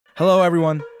Hello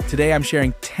everyone, today I'm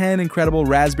sharing 10 incredible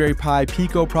Raspberry Pi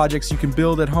Pico projects you can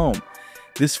build at home.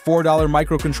 This $4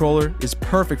 microcontroller is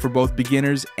perfect for both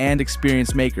beginners and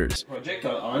experienced makers. Project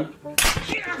on.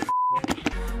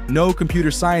 No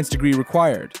computer science degree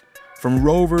required. From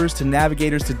rovers to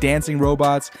navigators to dancing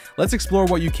robots, let's explore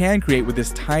what you can create with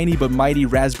this tiny but mighty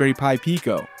Raspberry Pi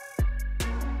Pico.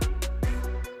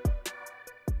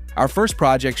 Our first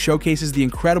project showcases the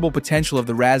incredible potential of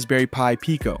the Raspberry Pi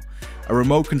Pico, a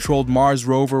remote-controlled Mars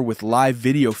rover with live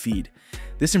video feed.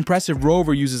 This impressive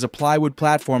rover uses a plywood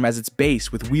platform as its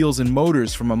base with wheels and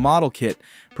motors from a model kit,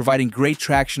 providing great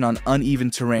traction on uneven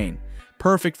terrain,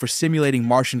 perfect for simulating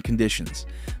Martian conditions.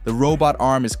 The robot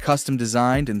arm is custom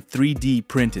designed and 3D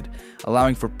printed,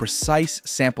 allowing for precise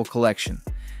sample collection.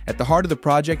 At the heart of the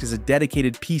project is a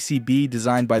dedicated PCB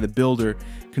designed by the builder,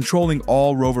 controlling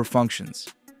all rover functions.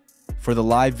 For the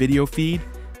live video feed,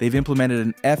 they've implemented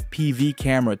an FPV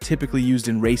camera typically used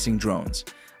in racing drones,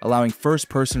 allowing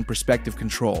first-person perspective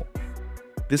control.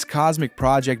 This cosmic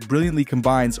project brilliantly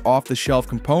combines off-the-shelf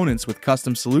components with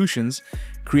custom solutions,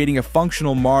 creating a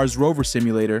functional Mars rover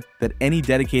simulator that any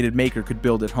dedicated maker could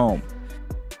build at home.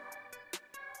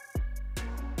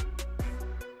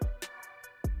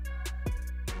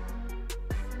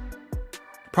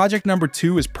 Project number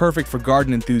 2 is perfect for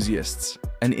garden enthusiasts,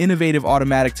 an innovative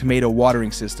automatic tomato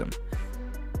watering system.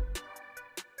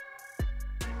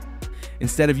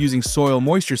 Instead of using soil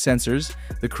moisture sensors,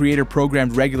 the creator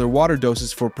programmed regular water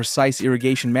doses for precise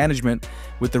irrigation management,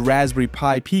 with the Raspberry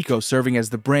Pi Pico serving as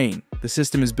the brain. The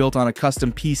system is built on a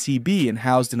custom PCB and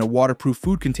housed in a waterproof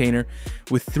food container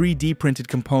with 3D printed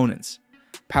components.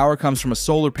 Power comes from a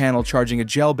solar panel charging a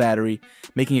gel battery,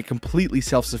 making it completely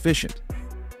self-sufficient.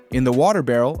 In the water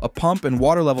barrel, a pump and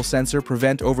water level sensor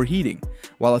prevent overheating,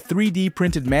 while a 3D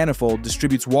printed manifold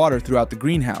distributes water throughout the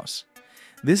greenhouse.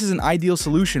 This is an ideal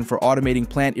solution for automating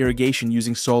plant irrigation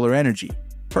using solar energy,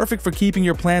 perfect for keeping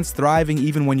your plants thriving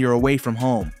even when you're away from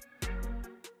home.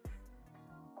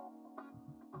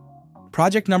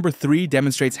 Project number 3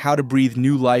 demonstrates how to breathe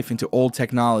new life into old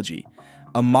technology,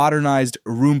 a modernized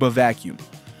Roomba vacuum.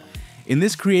 In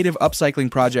this creative upcycling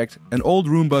project, an old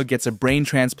Roomba gets a brain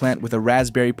transplant with a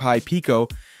Raspberry Pi Pico,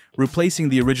 replacing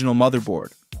the original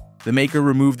motherboard. The maker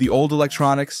removed the old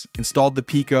electronics, installed the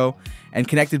Pico, and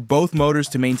connected both motors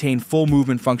to maintain full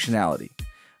movement functionality.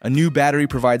 A new battery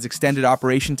provides extended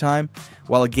operation time,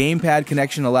 while a gamepad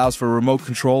connection allows for remote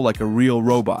control like a real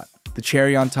robot. The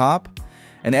cherry on top?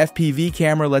 An FPV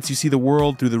camera lets you see the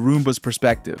world through the Roomba's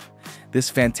perspective. This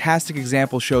fantastic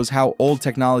example shows how old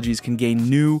technologies can gain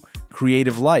new,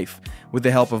 creative life with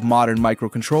the help of modern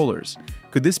microcontrollers.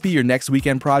 Could this be your next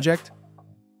weekend project?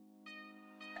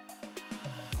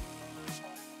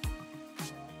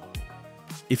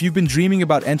 If you've been dreaming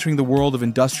about entering the world of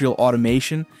industrial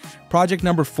automation, project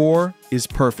number 4 is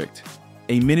perfect.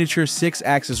 A miniature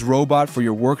 6-axis robot for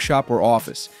your workshop or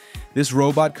office. This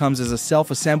robot comes as a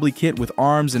self-assembly kit with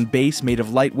arms and base made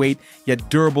of lightweight yet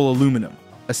durable aluminum.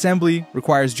 Assembly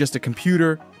requires just a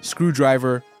computer,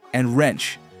 screwdriver, and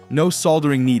wrench. No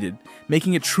soldering needed,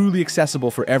 making it truly accessible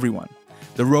for everyone.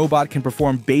 The robot can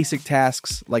perform basic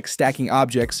tasks like stacking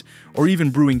objects or even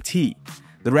brewing tea.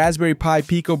 The Raspberry Pi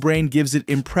Pico brain gives it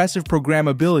impressive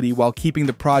programmability while keeping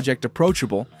the project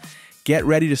approachable. Get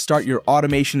ready to start your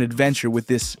automation adventure with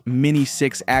this mini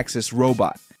 6-axis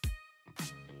robot.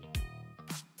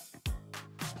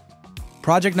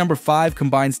 Project number 5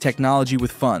 combines technology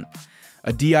with fun.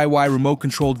 A DIY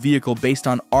remote-controlled vehicle based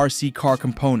on RC car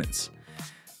components.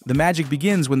 The magic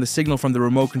begins when the signal from the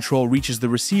remote control reaches the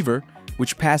receiver,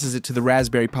 which passes it to the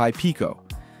Raspberry Pi Pico.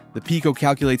 The Pico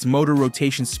calculates motor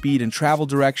rotation speed and travel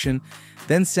direction,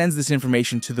 then sends this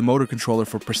information to the motor controller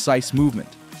for precise movement.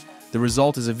 The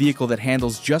result is a vehicle that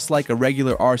handles just like a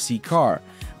regular RC car,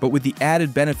 but with the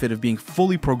added benefit of being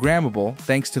fully programmable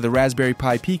thanks to the Raspberry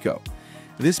Pi Pico.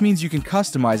 This means you can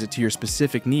customize it to your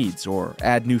specific needs or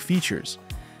add new features.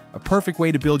 A perfect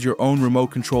way to build your own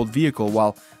remote-controlled vehicle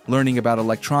while learning about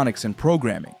electronics and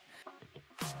programming.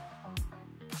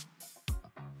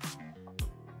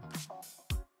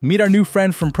 Meet our new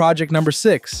friend from project number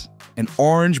 6, an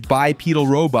orange bipedal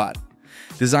robot.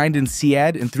 Designed in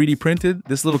CAD and 3D printed,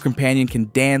 this little companion can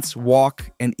dance,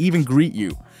 walk, and even greet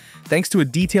you. Thanks to a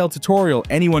detailed tutorial,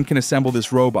 anyone can assemble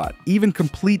this robot, even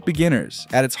complete beginners.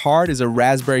 At its heart is a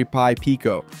Raspberry Pi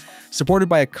Pico, supported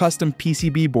by a custom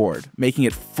PCB board, making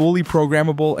it fully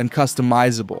programmable and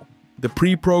customizable. The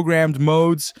pre-programmed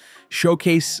modes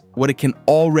showcase what it can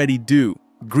already do: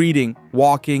 greeting,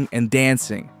 walking, and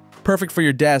dancing. Perfect for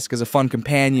your desk as a fun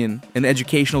companion, an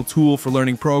educational tool for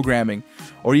learning programming,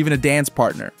 or even a dance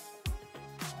partner.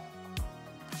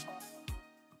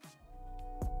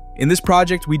 In this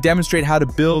project, we demonstrate how to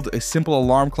build a simple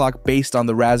alarm clock based on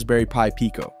the Raspberry Pi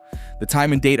Pico. The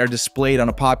time and date are displayed on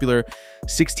a popular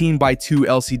 16:2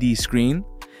 LCD screen,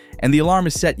 and the alarm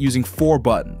is set using 4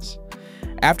 buttons.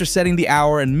 After setting the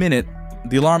hour and minute,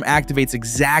 the alarm activates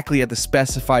exactly at the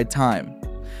specified time.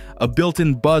 A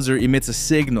built-in buzzer emits a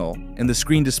signal, and the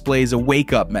screen displays a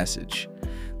wake-up message.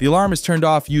 The alarm is turned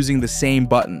off using the same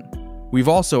button. We've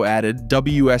also added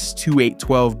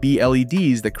WS2812B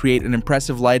LEDs that create an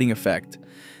impressive lighting effect.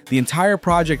 The entire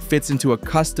project fits into a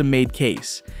custom-made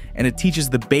case, and it teaches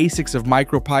the basics of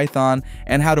MicroPython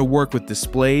and how to work with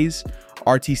displays,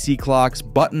 RTC clocks,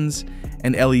 buttons,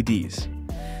 and LEDs.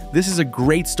 This is a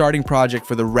great starting project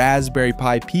for the Raspberry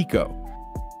Pi Pico.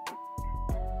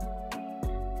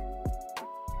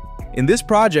 In this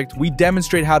project, we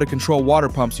demonstrate how to control water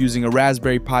pumps using a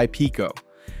Raspberry Pi Pico.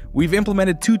 We've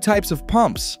implemented 2 types of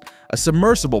pumps, a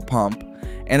submersible pump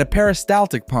and a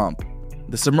peristaltic pump.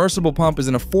 The submersible pump is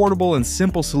an affordable and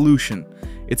simple solution.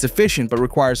 It's efficient but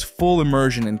requires full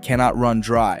immersion and cannot run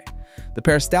dry. The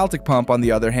peristaltic pump, on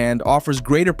the other hand, offers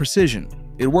greater precision.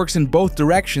 It works in both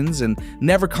directions and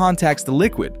never contacts the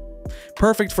liquid.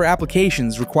 Perfect for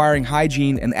applications requiring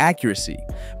hygiene and accuracy.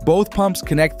 Both pumps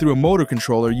connect through a motor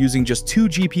controller using just 2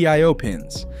 GPIO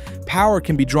pins. Power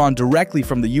can be drawn directly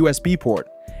from the USB port,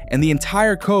 and the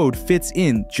entire code fits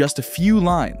in just a few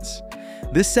lines.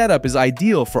 This setup is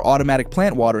ideal for automatic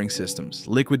plant watering systems,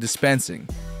 liquid dispensing,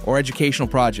 or educational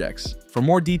projects. For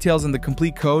more details on the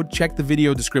complete code, check the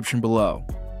video description below.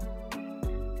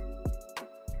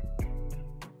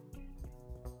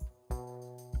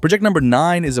 Project number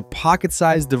 9 is a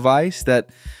pocket-sized device that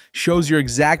shows your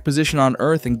exact position on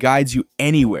Earth and guides you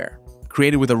anywhere.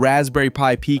 Created with a Raspberry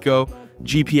Pi Pico,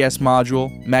 GPS module,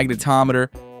 magnetometer,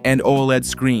 and OLED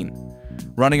screen.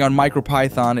 Running on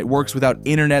MicroPython, it works without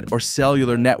internet or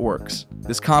cellular networks.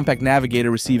 This compact navigator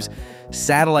receives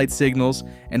satellite signals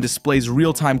and displays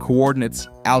real-time coordinates,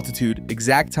 altitude,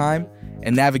 exact time,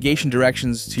 and navigation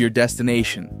directions to your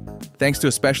destination. Thanks to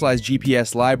a specialized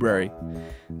GPS library,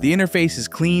 the interface is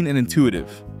clean and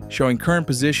intuitive, showing current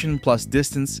position plus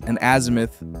distance and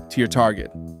azimuth to your target.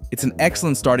 It's an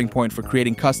excellent starting point for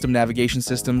creating custom navigation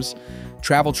systems,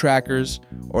 travel trackers,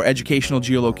 or educational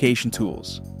geolocation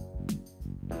tools.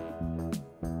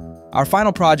 Our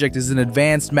final project is an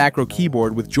advanced macro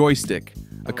keyboard with Joystick,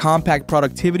 a compact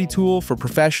productivity tool for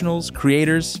professionals,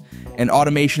 creators, and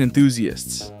automation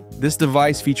enthusiasts. This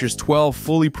device features 12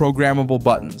 fully programmable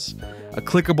buttons, a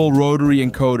clickable rotary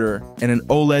encoder, and an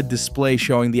OLED display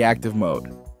showing the active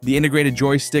mode. The integrated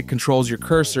joystick controls your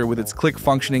cursor with its click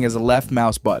functioning as a left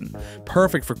mouse button,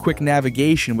 perfect for quick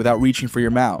navigation without reaching for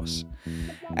your mouse.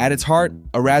 At its heart,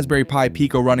 a Raspberry Pi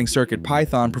Pico running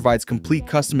CircuitPython provides complete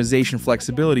customization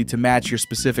flexibility to match your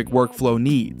specific workflow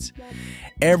needs.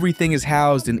 Everything is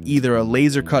housed in either a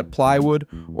laser-cut plywood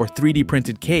or 3D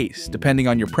printed case, depending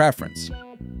on your preference.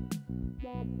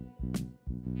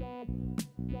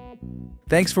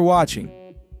 Thanks for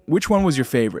watching. Which one was your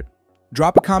favorite?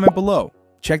 Drop a comment below.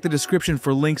 Check the description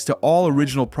for links to all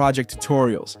original project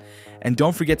tutorials. And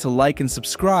don't forget to like and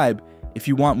subscribe if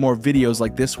you want more videos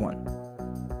like this one.